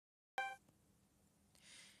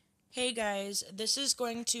Hey guys, this is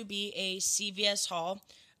going to be a CVS haul.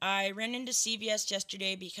 I ran into CVS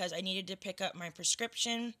yesterday because I needed to pick up my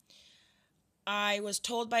prescription. I was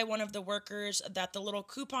told by one of the workers that the little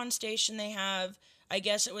coupon station they have, I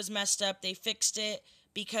guess it was messed up. They fixed it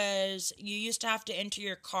because you used to have to enter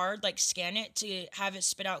your card, like scan it to have it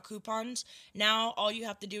spit out coupons. Now all you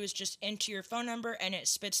have to do is just enter your phone number and it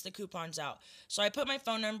spits the coupons out. So I put my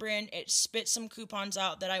phone number in, it spit some coupons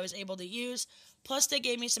out that I was able to use. Plus, they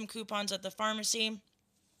gave me some coupons at the pharmacy.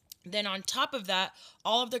 Then, on top of that,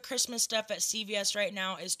 all of the Christmas stuff at CVS right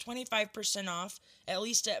now is 25% off, at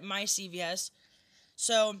least at my CVS.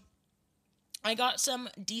 So I got some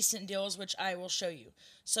decent deals, which I will show you.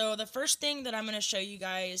 So the first thing that I'm going to show you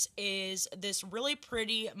guys is this really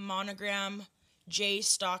pretty monogram J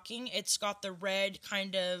stocking. It's got the red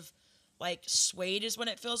kind of like suede is what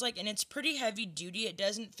it feels like, and it's pretty heavy duty. It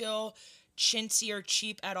doesn't feel chintzy or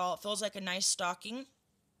cheap at all. It feels like a nice stocking.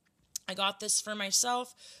 I got this for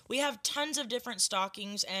myself. We have tons of different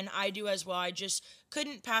stockings, and I do as well. I just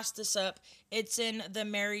couldn't pass this up. It's in the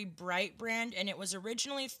Mary Bright brand, and it was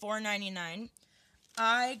originally $4.99.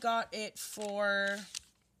 I got it for,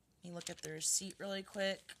 let me look at the receipt really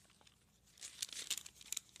quick.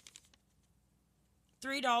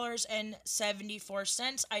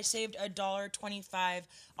 $3.74. I saved $1.25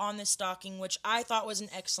 on this stocking, which I thought was an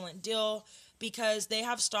excellent deal because they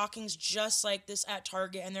have stockings just like this at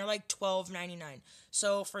Target and they're like $12.99.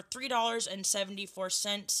 So for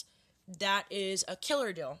 $3.74, that is a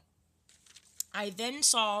killer deal. I then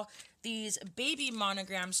saw these baby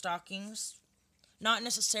monogram stockings, not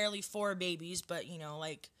necessarily for babies, but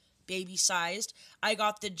like baby sized. I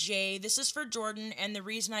got the J. This is for Jordan, and the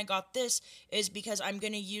reason I got this is because I'm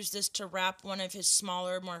going to use this to wrap one of his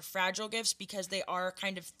smaller, more fragile gifts because they are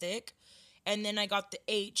kind of thick. And then I got the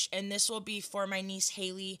H, and this will be for my niece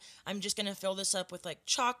Haley. I'm just going to fill this up with like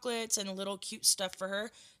chocolates and little cute stuff for her.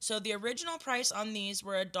 So the original price on these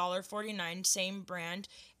were $1.49, same brand.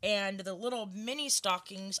 And the little mini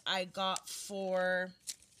stockings I got for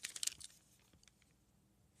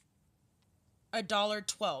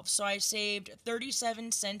 $1.12. So I saved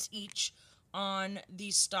 37 cents each on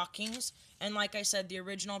these stockings. And like I said, the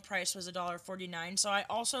original price was $1.49. So I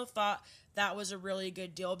also thought that was a really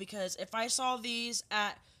good deal because if I saw these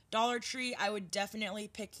at Dollar Tree, I would definitely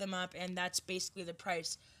pick them up, and that's basically the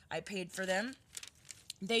price I paid for them.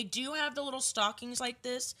 They do have the little stockings like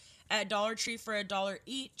this at Dollar Tree for $1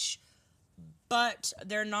 each, but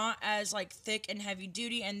they're not as like thick and heavy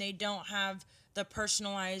duty, and they don't have the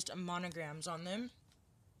personalized monograms on them.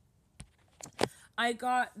 I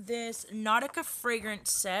got this Nautica fragrance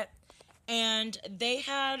set, and they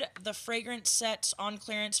had the fragrance sets on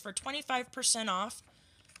clearance for 25% off.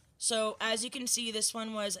 So as you can see, this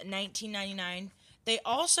one was $19.99. They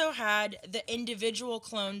also had the individual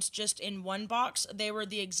clones just in one box. They were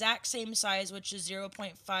the exact same size, which is zero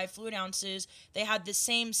point 0.5 fluid ounces. They had the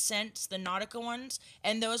same scents, the Nautica ones,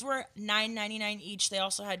 and those were $9.99 each. They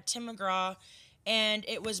also had Tim McGraw, and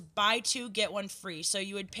it was buy two, get one free. So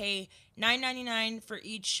you would pay $9.99 for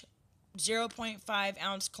each 0.5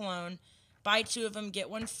 ounce cologne. Buy two of them, get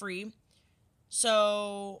one free.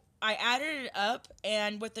 So I added it up,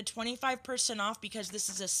 and with the 25% off, because this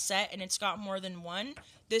is a set and it's got more than one,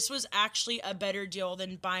 this was actually a better deal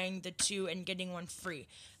than buying the two and getting one free.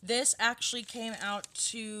 This actually came out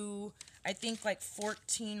to, I think, like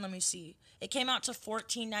 14, let me see. It came out to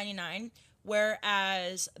 $14.99,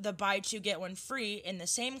 whereas the buy two get one free in the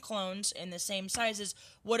same clones in the same sizes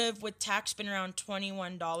would have with tax been around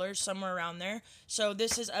 $21, somewhere around there. So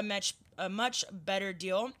this is a much better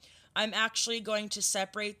deal. I'm actually going to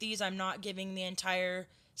separate these. I'm not giving the entire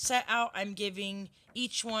set out. I'm giving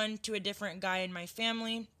each one to a different guy in my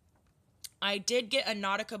family. I did get a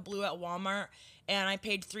Nautica Blue at Walmart, and I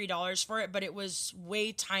paid $3 for it, but it was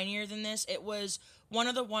way tinier than this. It was one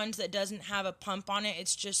of the ones that doesn't have a pump on it.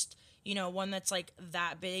 It's just, one that's like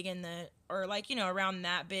that big or like, around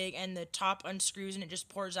that big, and the top unscrews and it just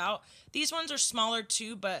pours out. These ones are smaller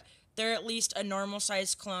too, but they're at least a normal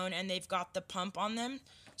size clone, and they've got the pump on them.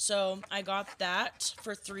 So I got that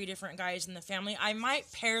for 3 different guys in the family. I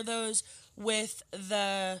might pair those with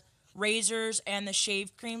the razors and the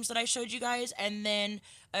shave creams that I showed you guys, and then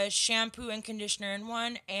a shampoo and conditioner in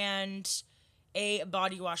one, and a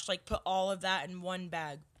body wash. Like, put all of that in one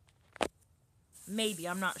bag. Maybe,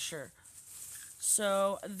 I'm not sure.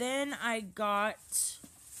 So then I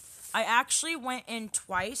actually went in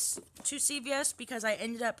twice to CVS because I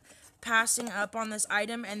ended up passing up on this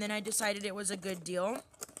item, and then I decided it was a good deal.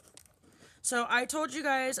 So I told you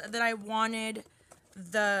guys that I wanted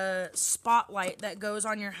the spotlight that goes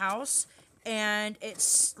on your house, and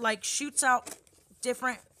it's like shoots out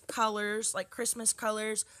different colors, like Christmas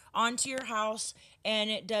colors, onto your house, and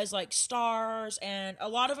it does like stars, and a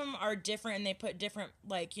lot of them are different, and they put different,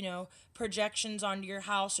 like, you know, projections onto your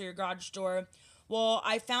house or your garage door. Well,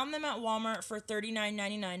 I found them at Walmart for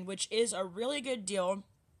 $39.99, which is a really good deal.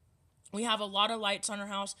 We have a lot of lights on our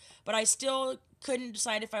house, but I still couldn't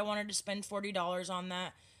decide if I wanted to spend $40 on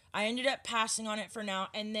that. I ended up passing on it for now,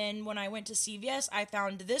 and then when I went to CVS, I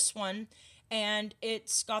found this one, and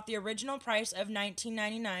it's got the original price of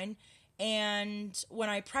 $19.99, and when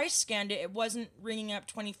I price scanned it, it wasn't ringing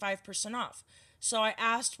up 25% off. So I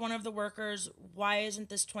asked one of the workers, why isn't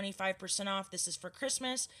this 25% off? This is for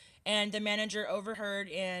Christmas. And the manager overheard,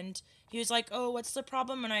 and he was like, oh, what's the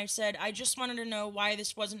problem? And I said, I just wanted to know why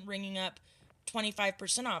this wasn't ringing up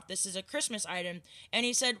 25% off. This is a Christmas item. And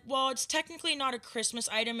he said, well, it's technically not a Christmas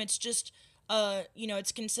item. It's just,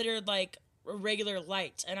 it's considered like a regular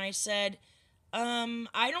light. And I said,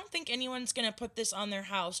 I don't think anyone's going to put this on their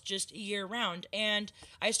house just year round. And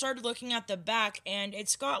I started looking at the back, and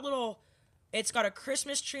it's got a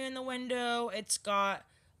Christmas tree in the window. It's got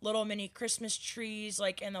little mini Christmas trees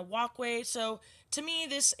like in the walkway. So to me,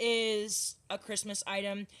 this is a Christmas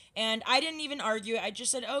item, and I didn't even argue it. I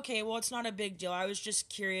just said, okay, well, it's not a big deal. I was just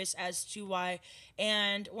curious as to why.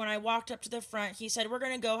 And when I walked up to the front, he said, we're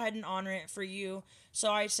going to go ahead and honor it for you.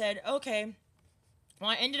 So I said, okay. Well,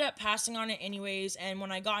 I ended up passing on it anyways, and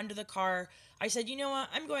when I got into the car, I said, you know what,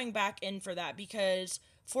 I'm going back in for that, because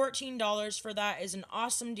 $14 for that is an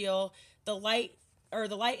awesome deal. The light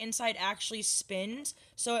inside actually spins,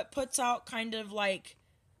 so it puts out kind of like,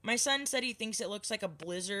 my son said he thinks it looks like a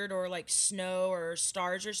blizzard or like snow or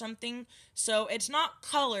stars or something. So it's not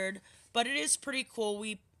colored, but it is pretty cool.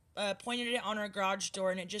 We pointed it on our garage door,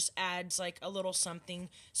 and it just adds like a little something.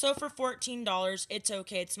 So for $14, it's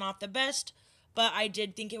okay. It's not the best, but I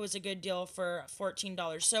did think it was a good deal for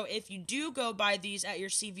 $14. So if you do go buy these at your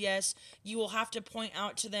CVS, you will have to point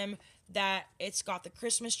out to them that it's got the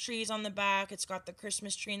Christmas trees on the back, it's got the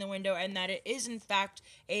Christmas tree in the window, and that it is in fact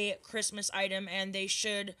a Christmas item, and they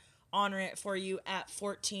should honor it for you at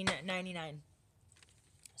 $14.99.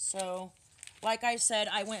 So, like I said,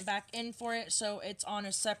 I went back in for it, so it's on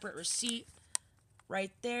a separate receipt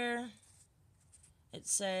right there. It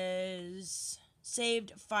says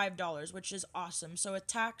saved $5, which is awesome. So with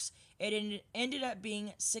tax, it ended up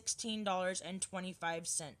being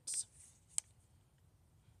 $16.25.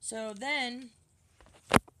 So then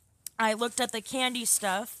I looked at the candy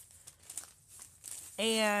stuff,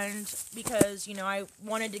 and because, I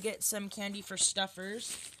wanted to get some candy for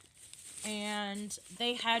stuffers, and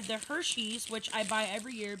they had the Hershey's, which I buy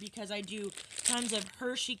every year because I do tons of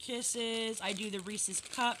Hershey Kisses, I do the Reese's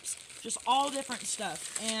Cups, just all different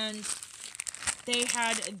stuff, and they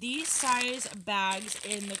had these size bags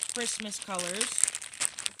in the Christmas colors.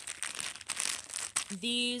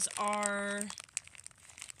 These are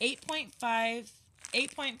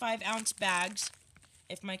 8.5 ounce bags,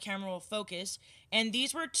 if my camera will focus, and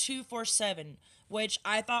these were 2 for $7, which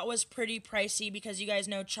I thought was pretty pricey because you guys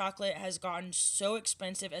know chocolate has gotten so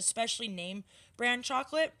expensive, especially name brand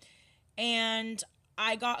chocolate. And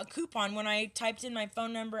I got a coupon when I typed in my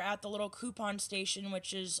phone number at the little coupon station,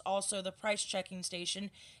 which is also the price checking station.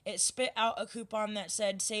 It spit out a coupon that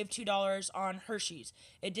said save $2 on Hershey's.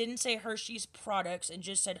 It didn't say Hershey's products, it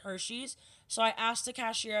just said Hershey's. So I asked the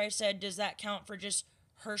cashier, I said, does that count for just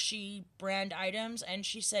Hershey brand items? And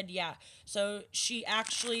she said yeah. So she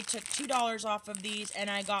actually took $2 off of these, and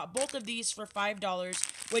I got both of these for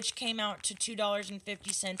 $5, which came out to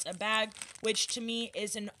 $2.50 a bag, which to me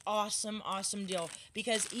is an awesome deal,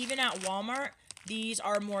 because even at Walmart these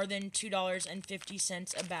are more than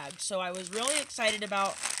 $2.50 a bag. So I was really excited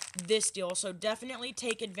about this deal, so definitely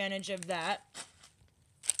take advantage of that.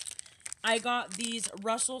 I got these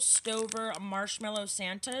Russell Stover Marshmallow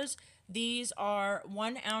Santas. These are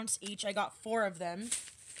 1 ounce each. I got 4 of them.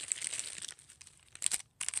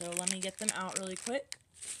 So let me get them out really quick.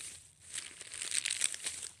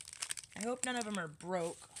 I hope none of them are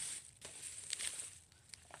broke.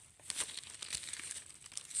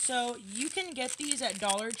 So you can get these at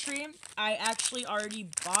Dollar Tree. I actually already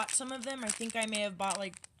bought some of them. I think I may have bought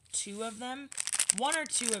like 2 of them. 1 or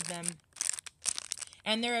 2 of them.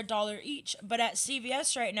 And they're $1 each. But at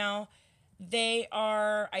CVS right now, they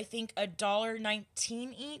are, I think,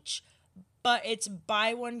 $1.19 each. But it's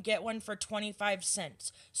buy one, get one for 25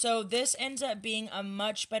 cents. So this ends up being a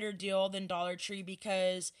much better deal than Dollar Tree,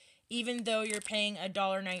 because even though you're paying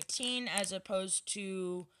 $1.19 as opposed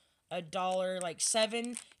to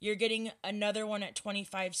 $1.07, you're getting another one at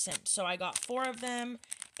 25 cents. So I got 4 of them,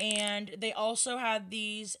 and they also had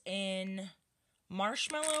these in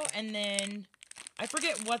marshmallow, and then I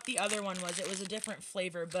forget what the other one was. It was a different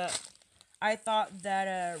flavor, but I thought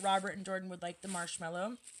that Robert and Jordan would like the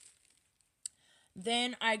marshmallow.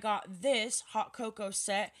 Then I got this hot cocoa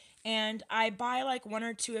set, and I buy like one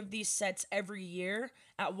or two of these sets every year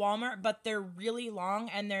at Walmart, but they're really long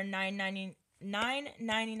and they're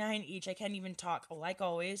 $9.99 each. I can't even talk, like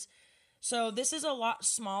always. So this is a lot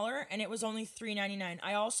smaller, and it was only $3.99.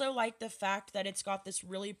 I also like the fact that it's got this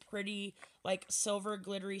really pretty like silver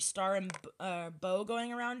glittery star and bow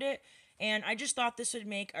going around it, and I just thought this would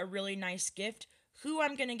make a really nice gift. Who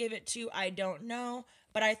I'm gonna give it to, I don't know,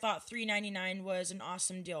 but I thought $3.99 was an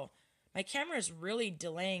awesome deal. My camera is really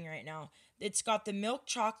delaying right now. It's got the milk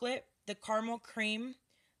chocolate, the caramel cream,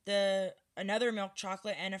 the another milk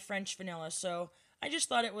chocolate, and a French vanilla. So I just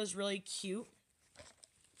thought it was really cute.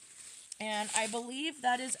 And I believe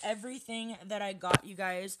that is everything that I got, you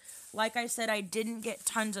guys. Like I said, I didn't get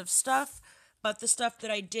tons of stuff, but the stuff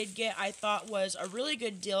that I did get I thought was a really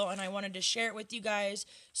good deal, and I wanted to share it with you guys.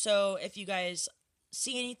 So if you guys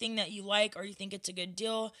see anything that you like or you think it's a good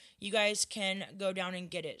deal, you guys can go down and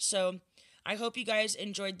get it. So I hope you guys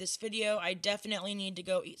enjoyed this video. I definitely need to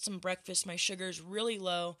go eat some breakfast. My sugar's really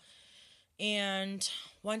low, and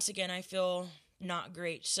once again, I feel not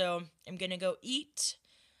great. So I'm going to go eat.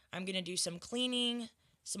 I'm going to do some cleaning,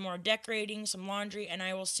 some more decorating, some laundry, and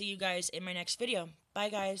I will see you guys in my next video. Bye,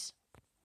 guys.